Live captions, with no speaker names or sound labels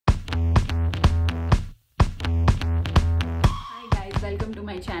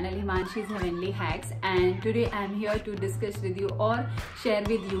channel Himanshi's Heavenly Hacks, and today I'm here to discuss with you or share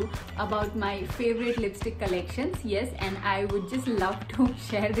with you about my favorite lipstick collections. Yes, and I would just love to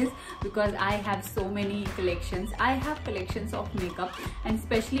share this because I have so many collections. I have collections of makeup, and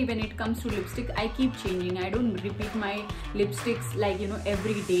especially when it comes to lipstick, I keep changing. I don't repeat my lipsticks like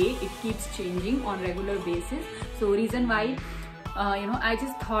every day. It keeps changing on regular basis. So reason why I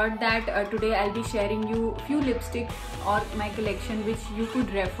just thought that today I'll be sharing you few lipstick or my collection which you could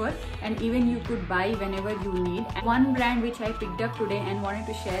refer and even you could buy whenever you need. And one brand which I picked up today and wanted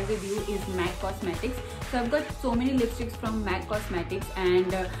to share with you is MAC Cosmetics. So I've got so many lipsticks from MAC Cosmetics,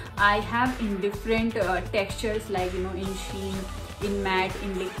 and I have in different textures like in sheen, in matte,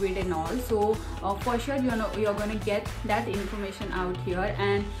 in liquid and all. So for sure you're gonna get that information out here,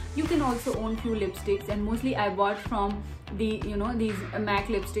 and you can also own few lipsticks, and mostly I bought from the these MAC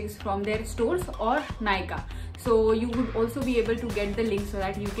lipsticks from their stores or Nykaa. So you would also be able to get the link so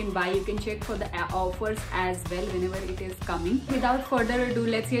that you can buy, you can check for the offers as well whenever it is coming. Without further ado,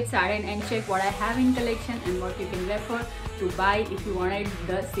 let's get started and check what I have in collection and what you can refer to buy if you wanted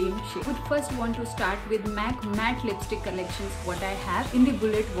the same shade. I would first want to start with MAC matte lipstick collections, what I have in the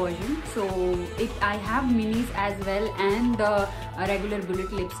bullet version. So I have minis as well and the regular bullet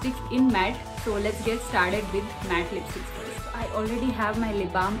lipsticks in matte. So let's get started with matte lipsticks first. I already have my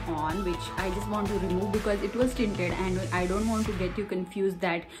lip balm on, which I just want to remove because it was tinted and I don't want to get you confused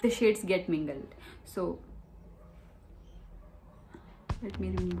that the shades get mingled. So let me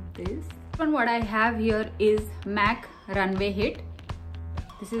remove this. And what I have here is MAC Runway Hit.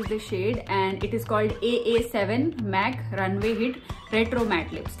 This is the shade and it is called AA7 MAC Runway Hit Retro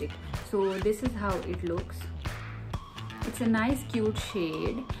Matte Lipstick. So this is how it looks. It's a nice cute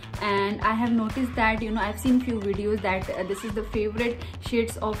shade, and I have noticed that I've seen few videos that this is the favorite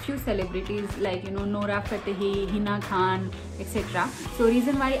shades of few celebrities like Nora Fatehi, Hina Khan, etc. So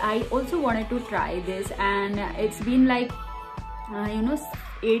reason why I also wanted to try this, and it's been like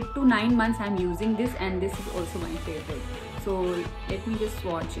 8 to 9 months I'm using this, and this is also my favorite. So let me just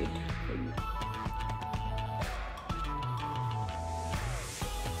swatch it for you.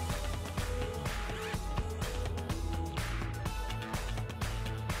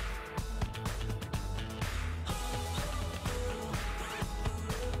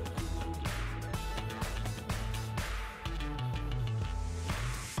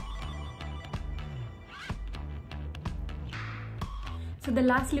 So the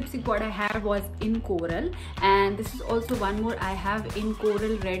last lipstick what I had was in coral, and this is also one more I have in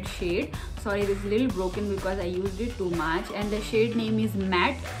coral red shade. Sorry, this is a little broken because I used it too much, and the shade name is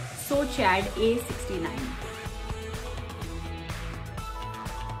Matte So Chad A69.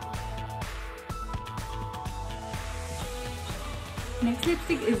 Next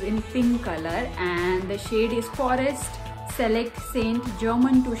lipstick is in pink color, and the shade is Forest Select Saint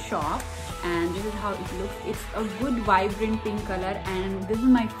German to Shop, and this is how it looks. It's a good vibrant pink color, and this is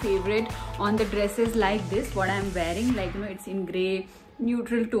my favorite on the dresses like this what I'm wearing, like it's in gray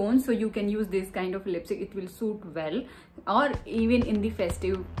neutral tones, so you can use this kind of lipstick. It will suit well, or even in the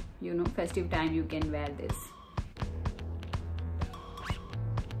festive festive time you can wear this.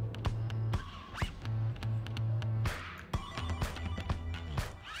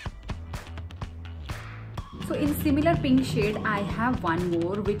 So in similar pink shade I have one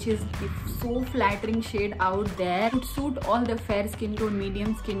more, which is the so flattering shade out there. It would suit all the fair skin tone,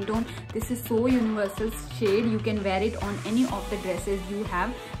 medium skin tone. This is so universal shade. You can wear it on any of the dresses you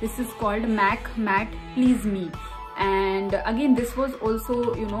have. This is called MAC Matte Please Me. And again, this was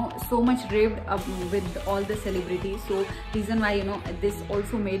also so much raved up with all the celebrities. So reason why this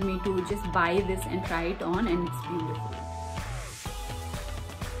also made me to just buy this and try it on, and it's beautiful.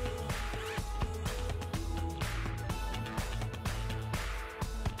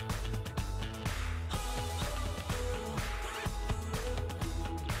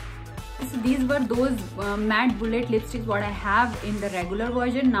 So these were those matte bullet lipsticks what I have in the regular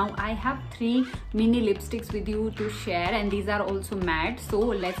version. Now I have 3 mini lipsticks with you to share, and these are also matte. So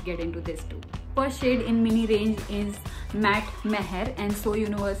let's get into this too. First shade in mini range is Matte Meher, and so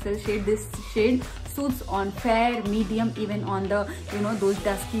universal shade. This shade suits on fair, medium, even on the those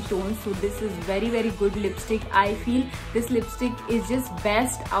dusky tones. So this is very good lipstick. I feel this lipstick is just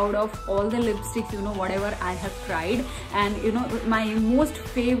best out of all the lipsticks whatever I have tried, and my most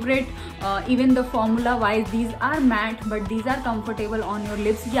favorite, even the formula wise, these are matte but these are comfortable on your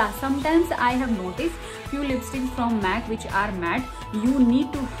lips. Yeah, sometimes I have noticed few lipsticks from MAC which are matte, you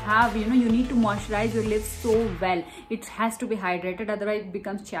need to have you need to moisturize your lips so well. It has to be hydrated, otherwise it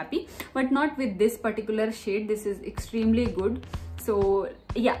becomes chappy, but not with this particular shade. This is extremely good. So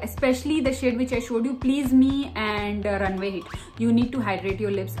yeah, especially the shade which I showed you, Please Me and Runway Hit, you need to hydrate your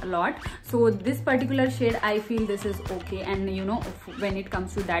lips a lot. So this particular shade, I feel this is okay, and you know, when it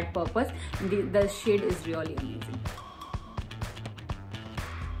comes to that purpose, the shade is really amazing.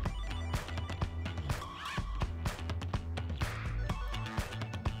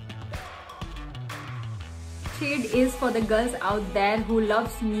 Shade is for the girls out there who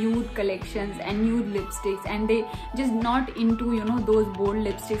loves nude collections and nude lipsticks, and they just not into, you know, those bold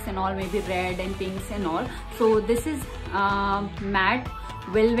lipsticks and all, maybe red and pinks and all. So this is Matte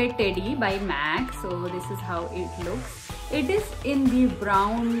Velvet Teddy by MAC. So this is how it looks. It is in the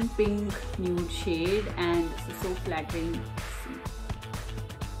brown pink nude shade, and this is so flattering.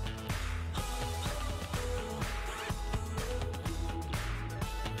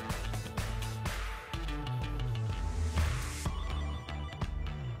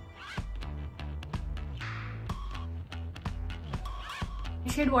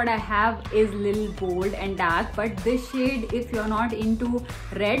 Shade what I have is little bold and dark, but this shade, if you're not into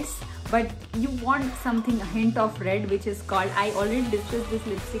reds but you want something, a hint of red, which is called, I already discussed this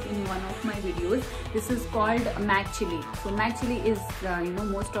lipstick in one of my videos, this is called Mac Chili. So Mac Chili is you know,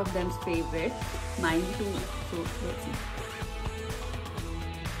 most of them's favorite, mine too. So let's see.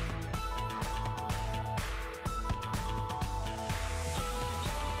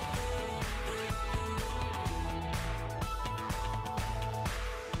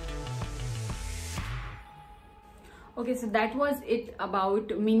 Okay, so that was it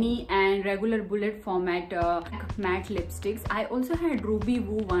about mini and regular bullet format matte lipsticks. I also had Ruby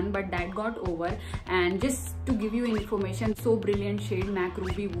Woo one, but that got over. And just to give you information, so brilliant shade MAC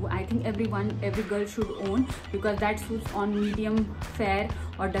Ruby Woo, I think every girl should own, because that suits on medium, fair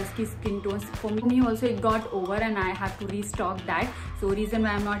or dusky skin tones. For me also it got over, and I have to restock that. So reason why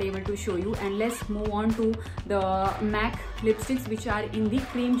I'm not able to show you. And let's move on to the MAC lipsticks which are in the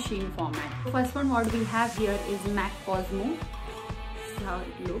cream sheen format. The first one what we have here is MAC Cosmo. This is how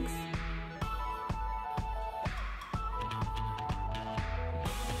it looks.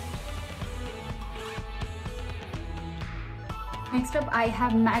 Next up I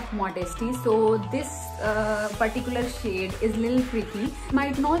have MAC Modesty. So this particular shade is little tricky,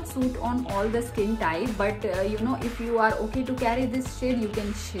 might not suit on all the skin type, but you know, if you are okay to carry this shade, you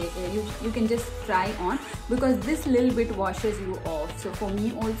can you can just try on, because this little bit washes you off. So for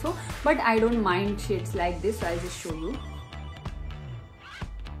me also, but I don't mind shades like this, so I'll just show you.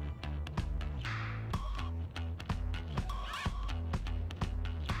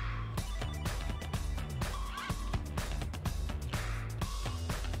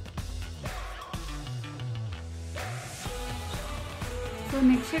 So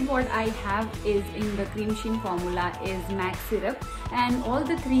next shade what I have is in the cream sheen formula is MAC Syrup, and all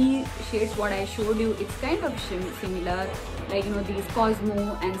the three shades what I showed you, it's kind of similar, like, you know, these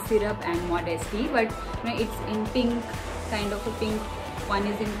Cosmo and Syrup and Modesty, but you know, it's in pink, kind of a pink. One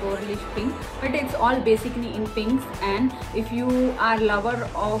is in coralish pink, but it's all basically in pinks. And if you are lover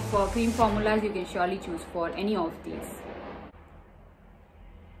of cream formulas, you can surely choose for any of these.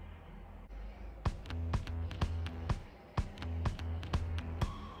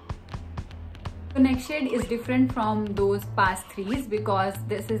 The next shade is different from those past threes, because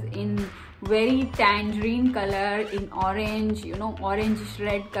this is in very tangerine color, in orange, you know, orangish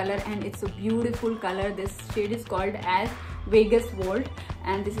red color, and it's a beautiful color. This shade is called as Vegas Volt,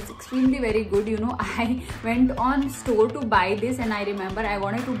 and this is extremely very good. You know, I went on store to buy this, and I remember I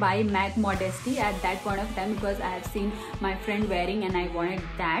wanted to buy MAC Modesty at that point of time, because I have seen my friend wearing and I wanted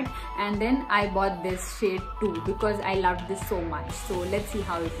that, and then I bought this shade too because I loved this so much. So let's see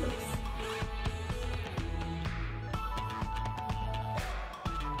how it looks.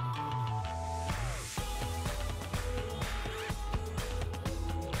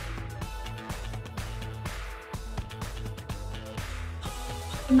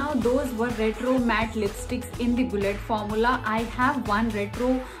 Now those were retro matte lipsticks in the bullet formula. I have one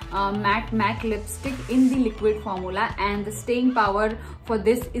retro matte MAC lipstick in the liquid formula, and the staying power for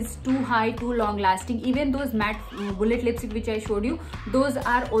this is too high, too long lasting. Even those matte bullet lipstick which I showed you, those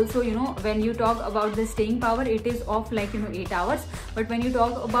are also, you know, when you talk about the staying power, it is of like, you know, 8 hours. But when you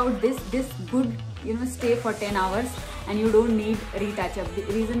talk about this good, you know, stay for 10 hours, and you don't need retouch up. The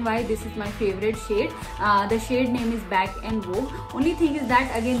reason why this is my favorite shade, the shade name is Back and Vogue. Only thing is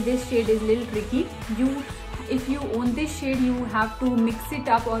that again this shade is little tricky. If you own this shade, you have to mix it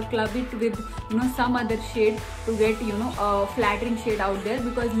up or club it with, you know, some other shade to get, you know, a flattering shade out there,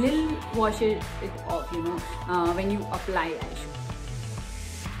 because little washes it off, you know, when you apply eyeshadow.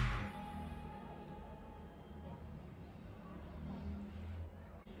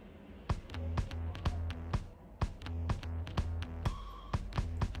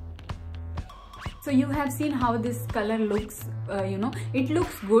 So you have seen how this color looks, it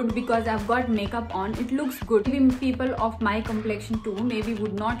looks good because I've got makeup on. It looks good. Maybe people of my complexion too maybe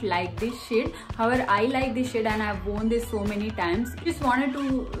would not like this shade. However, I like this shade and I've worn this so many times. Just wanted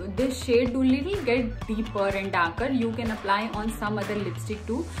to this shade to little get deeper and darker. You can apply on some other lipstick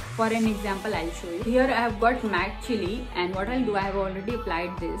too. For an example, I'll show you. Here I have got matte chili, and what I'll do, I have already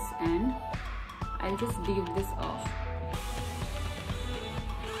applied this and I'll just leave this off.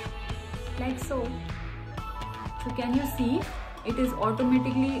 Like so. So can you see it is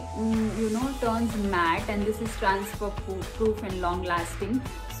automatically turns matte, and this is transfer proof and long lasting.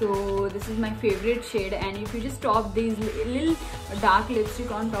 So this is my favorite shade, and if you just top these little dark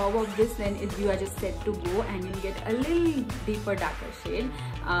lipstick on top of this, then you are just set to go and you'll get a little deeper darker shade,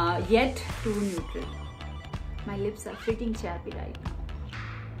 yet too neutral. My lips are freaking chappy right now.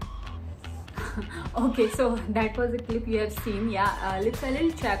 Okay, so that was the clip you have seen. Yeah, lips are a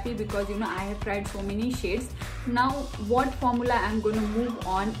little chappy because I have tried so many shades. Now what formula I'm going to move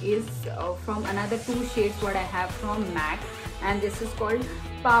on is from another two shades what I have from MAC, and this is called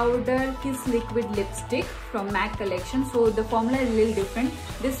Powder Kiss Liquid Lipstick from MAC collection. So the formula is a little different.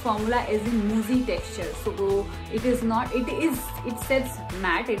 This formula is in moussey texture, so it is not, it says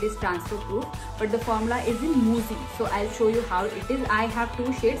matte, it is transfer proof, but the formula is in moussey. So I'll show you how it is. I have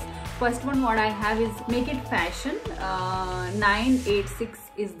two shades. First one what I have is Make It Fashion, 986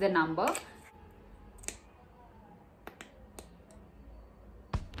 is the number.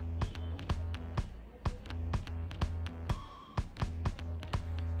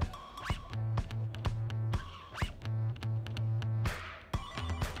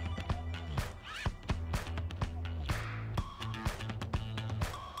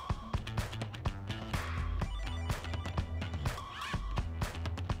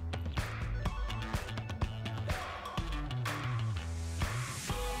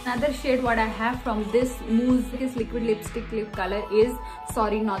 Another shade what I have from this Mousse Kiss Liquid Lipstick lip color is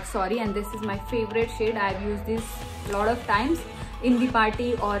Sorry Not Sorry, and this is my favorite shade. I've used this a lot of times in the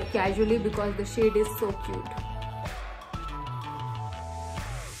party or casually because the shade is so cute.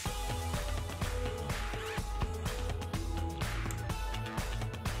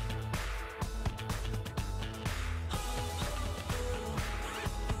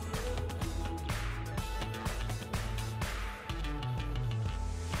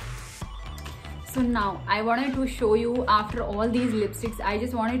 So now I wanted to show you, after all these lipsticks, I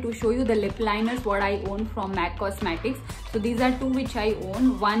just wanted to show you the lip liners what I own from MAC Cosmetics. So these are two which I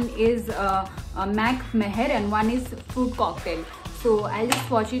own. One is MAC Meher and one is Fruit Cocktail. So I'll just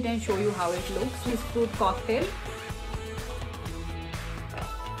swatch it and show you how it looks. This is Fruit Cocktail.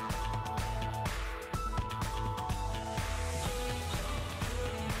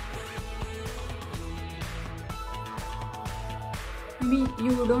 Maybe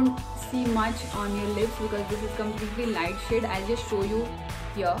you don't see much on your lips because this is completely light shade. I'll just show you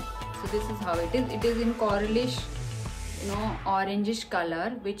here. So this is how it is. It is in coralish, orangish color,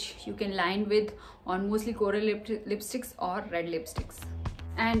 which you can line with on mostly coral lipsticks or red lipsticks.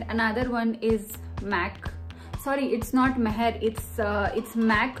 And another one is MAC. Sorry, it's not Meher. It's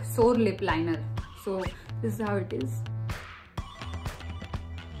MAC Soar Lip Liner. So this is how it is.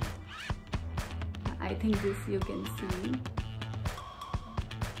 I think this you can see.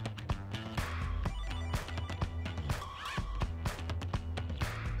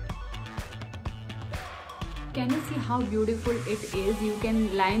 Can you see how beautiful it is? You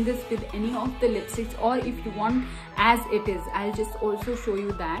can line this with any of the lipsticks, or if you want as it is, I'll just also show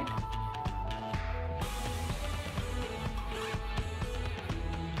you that.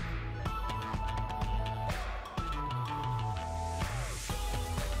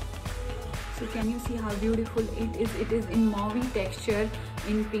 So can you see how beautiful it is? It is in mauve texture,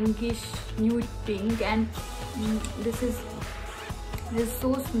 in pinkish nude pink, and this is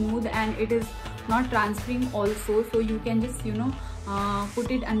so smooth, and it is not transferring also, so you can just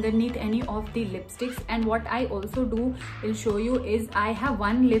put it underneath any of the lipsticks. And what I also do, will show you, is I have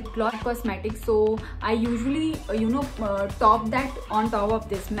one lip gloss cosmetics, so I usually top that on top of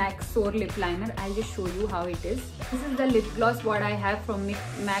this MAC Soar lip liner. I'll just show you how it is. This is the lip gloss what I have from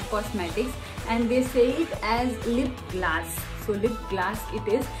MAC Cosmetics, and they say it as lip glass. So lip glass it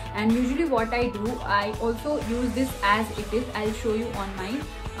is, and usually what I do, I also use this as it is. I'll show you on my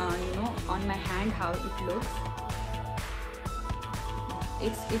on my hand how it looks.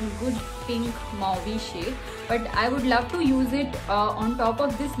 It's in good pink mauve shade, but I would love to use it on top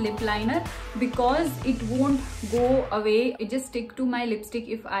of this lip liner because it won't go away. It just stick to my lipstick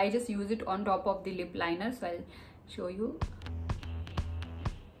if I just use it on top of the lip liner. So I'll show you.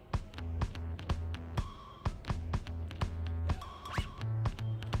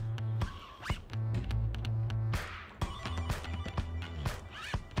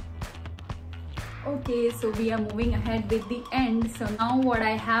 Okay, so we are moving ahead with the end. So now what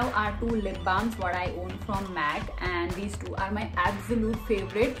I have are two lip balms what I own from MAC, and these two are my absolute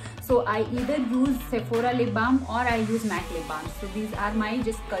favorite. So I either use Sephora lip balm or I use MAC lip balm. So these are my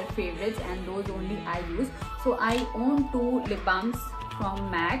just cult favorites, and those only I use. So I own two lip balms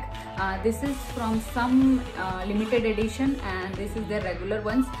from MAC. This is from some limited edition, and this is their regular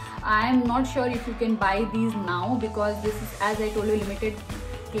ones. I am not sure if you can buy these now, because this is, as I told you, limited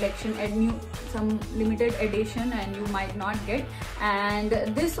collection and some limited edition, and you might not get. And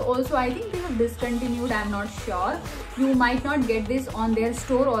this also, I think they have discontinued, I'm not sure. You might not get this on their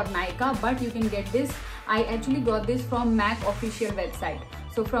store or Nykaa, but you can get this. I actually got this from MAC official website,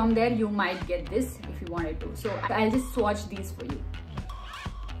 so from there you might get this if you wanted to. So I'll just swatch these for you.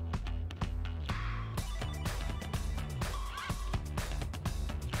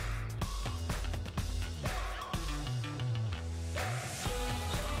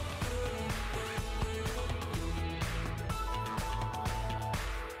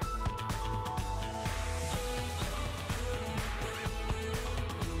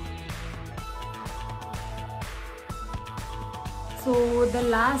 So the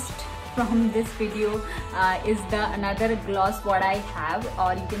last from this video is another gloss what I have,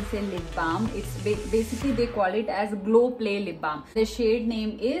 or you can say lip balm. It's basically they call it as Glow Play Lip Balm. The shade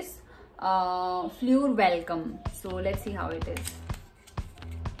name is Fleur Welcome. So let's see how it is.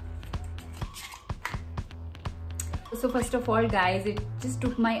 So first of all guys, it just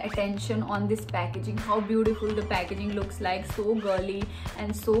took my attention on this packaging, how beautiful the packaging looks like, so girly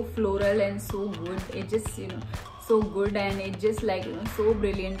and so floral and so good. It just, you know, so good, and it just like, you know, so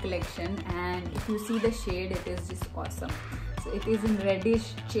brilliant collection. And if you see the shade, it is just awesome. So it is in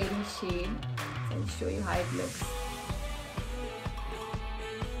reddish cherry shade. So I'll show you how it looks.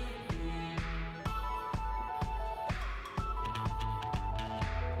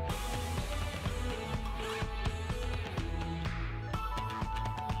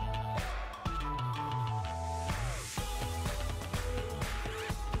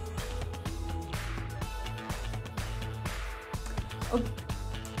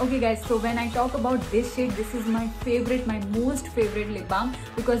 Okay guys, so when I talk about this shade, this is my favorite, my most favorite lip balm,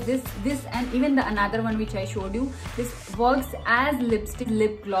 because this and even the another one which I showed you, this works as lipstick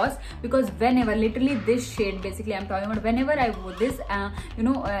lip gloss. Because whenever, literally this shade basically I'm talking about, whenever I wore this,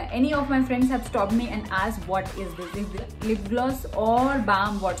 any of my friends have stopped me and asked what is this, is this lip gloss or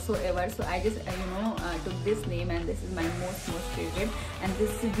balm whatsoever. So I just took this name, and this is my most favorite. And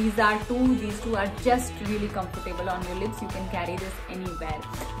these two are just really comfortable on your lips. You can carry this anywhere.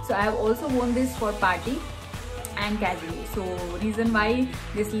 So I have also worn this for party and casually. So reason why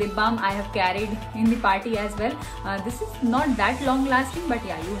this lip balm I have carried in the party as well. This is not that long lasting, but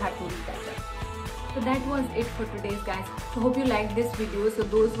yeah, you have to read that. So that was it for today's guys. So hope you liked this video. So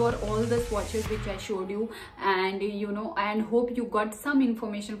those were all the swatches which I showed you, and and hope you got some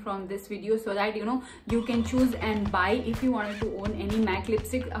information from this video, so that you can choose and buy if you wanted to own any MAC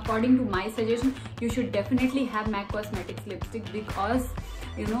lipstick. According to my suggestion, you should definitely have MAC Cosmetics lipstick, because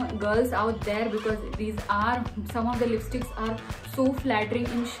girls out there, because some of the lipsticks are so flattering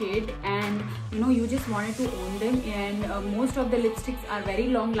in shade, and you just wanted to own them. And most of the lipsticks are very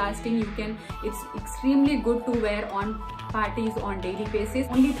long lasting. It's extremely good to wear on parties on daily basis.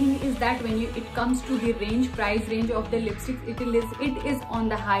 Only thing is that when it comes to the price range of the lipsticks, it is on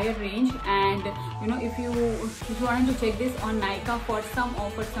the higher range. And if you wanted to check this on Nykaa for some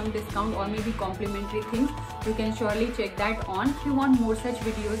offer, some discount, or maybe complimentary things, you can surely check that on. If you want more such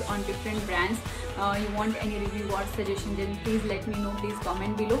videos on different brands, you want any review or suggestion, then please let me know. Please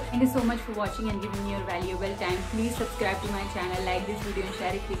comment below. Thank you so much for watching and giving me your valuable time. Please subscribe to my channel, like this video, and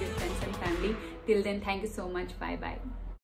share it with your friends and family. Till then, thank you so much. Bye bye.